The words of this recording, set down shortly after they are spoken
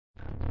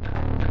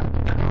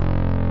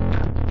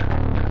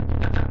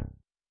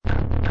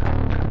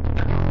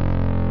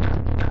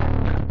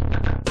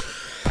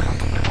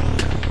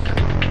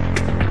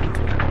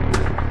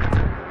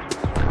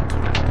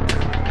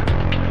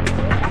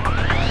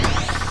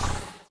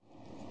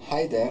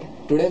Hi there.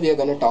 Today we are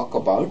going to talk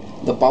about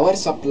the power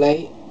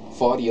supply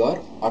for your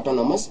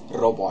autonomous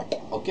robot.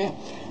 Okay.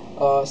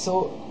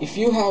 So if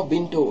you have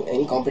been to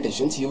any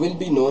competitions, you will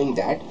be knowing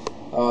that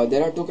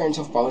there are two kinds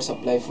of power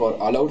supply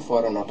allowed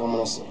for an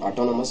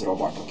autonomous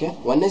robot. Okay.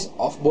 One is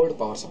off-board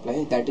power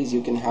supply. That is,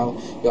 you can have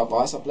your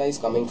power supply is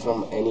coming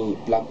from any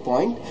plug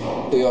point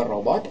to your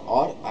robot,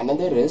 or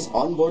another is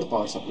on-board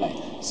power supply.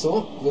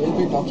 So we will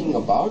be talking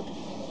about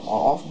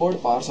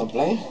off-board power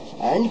supply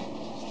and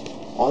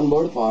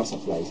on-board power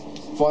supplies.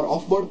 For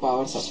off-board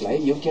power supply,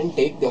 you can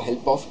take the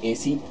help of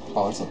AC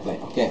power supply.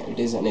 Okay, it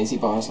is an AC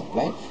power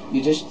supply.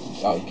 You just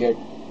get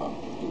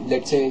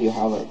let's say you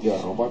have your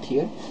robot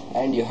here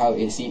and you have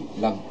AC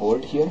plug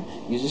port here.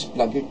 You just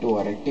plug it to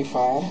a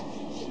rectifier.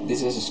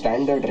 This is a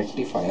standard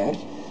rectifier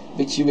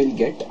which you will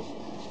get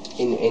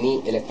in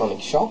any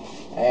electronic shop,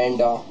 and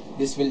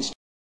this will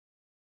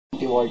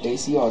 20 volt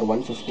AC or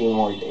 150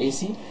 volt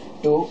AC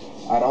to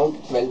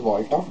around 12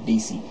 volt of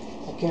DC.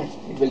 Okay,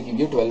 it will give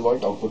you 12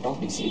 volt output of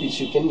DC, which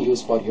you can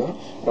use for your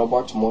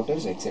robots,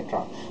 motors,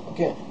 etc.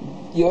 Okay,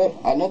 your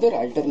another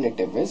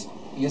alternative is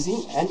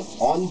using an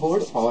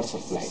on-board power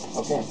supply.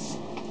 Okay,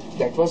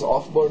 that was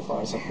off-board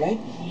power supply.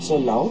 So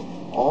now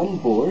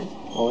on-board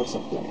power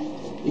supply.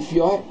 If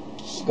you are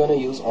gonna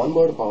use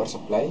on-board power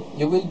supply,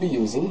 you will be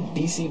using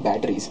DC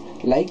batteries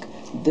like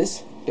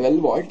this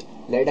 12 volt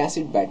lead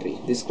acid battery.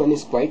 This one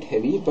is quite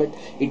heavy, but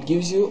it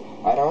gives you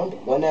around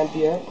 1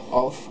 ampere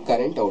of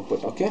current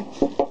output. Okay,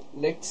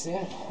 let's say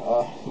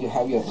you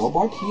have your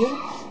robot here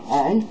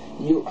and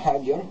you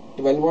have your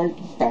 12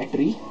 volt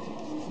battery,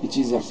 which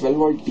is a 12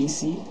 volt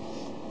DC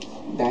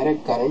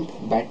direct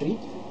current battery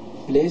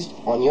placed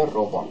on your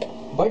robot.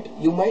 But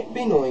you might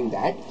be knowing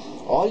that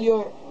all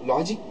your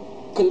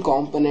logical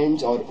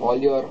components or all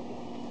your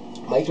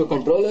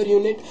microcontroller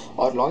unit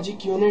or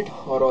logic unit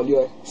or all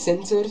your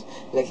sensors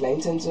like line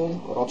sensors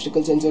or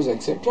obstacle sensors,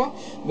 etc.,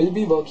 will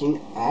be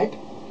working at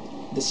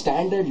the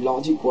standard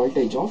logic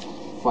voltage of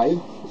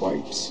 5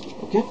 volts.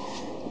 Okay,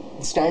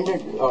 the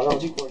standard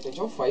logic voltage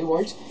of 5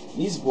 volts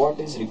is what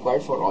is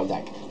required for all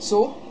that.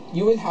 So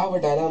you will have a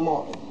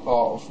dilemma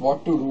of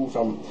what to do,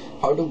 from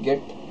how to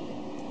get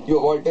your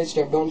voltage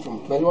step down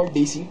from 12 volt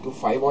DC to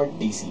 5 volt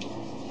DC,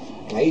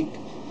 right?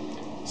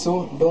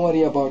 So don't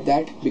worry about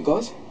that,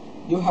 because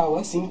you have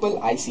a simple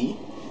IC.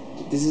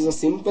 This is a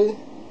simple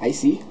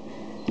IC.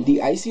 The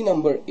IC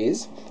number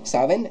is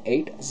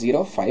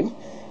 7805.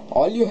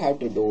 All you have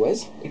to do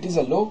is, it is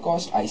a low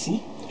cost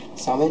IC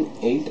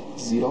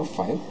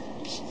 7805.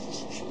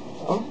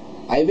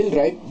 I will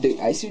write the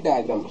IC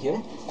diagram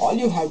here. All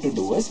you have to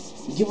do is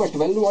give a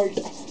 12 volt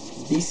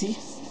DC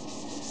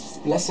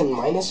plus and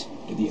minus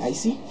to the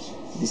IC.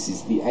 This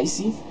is the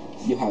IC.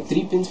 You have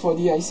 3 pins for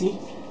the IC,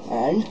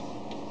 and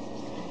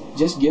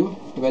just give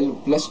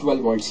 12 plus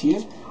 12 volts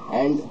here,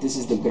 and this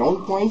is the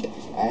ground point,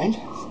 and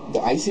the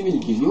IC will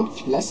give you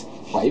plus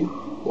 5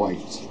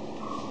 volts.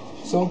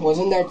 So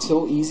wasn't that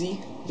so easy?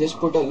 Just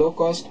put a low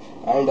cost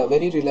and a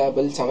very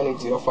reliable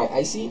 7805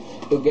 IC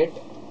to get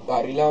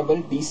a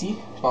reliable DC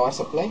power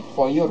supply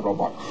for your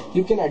robot.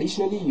 You can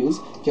additionally use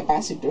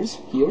capacitors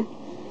here,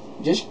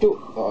 just to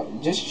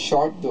just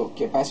short the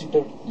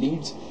capacitor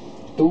leads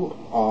to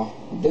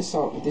this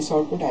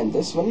output and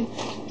this one,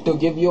 to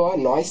give you a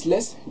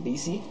noiseless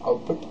DC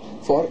output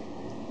for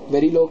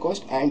very low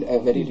cost and a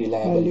very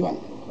reliable one.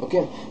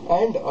 Okay,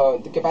 and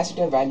the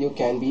capacitor value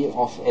can be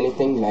of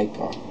anything like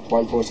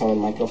 0.47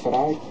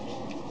 microfarad,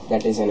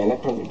 that is an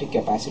electrolytic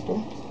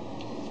capacitor,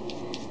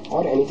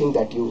 or anything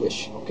that you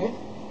wish. Okay,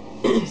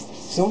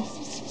 so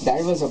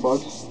that was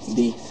about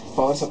the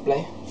power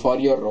supply for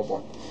your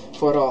robot.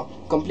 For a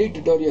complete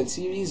tutorial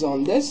series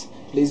on this,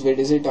 please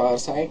visit our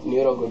site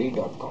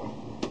neurogoody.com.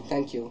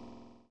 Thank you.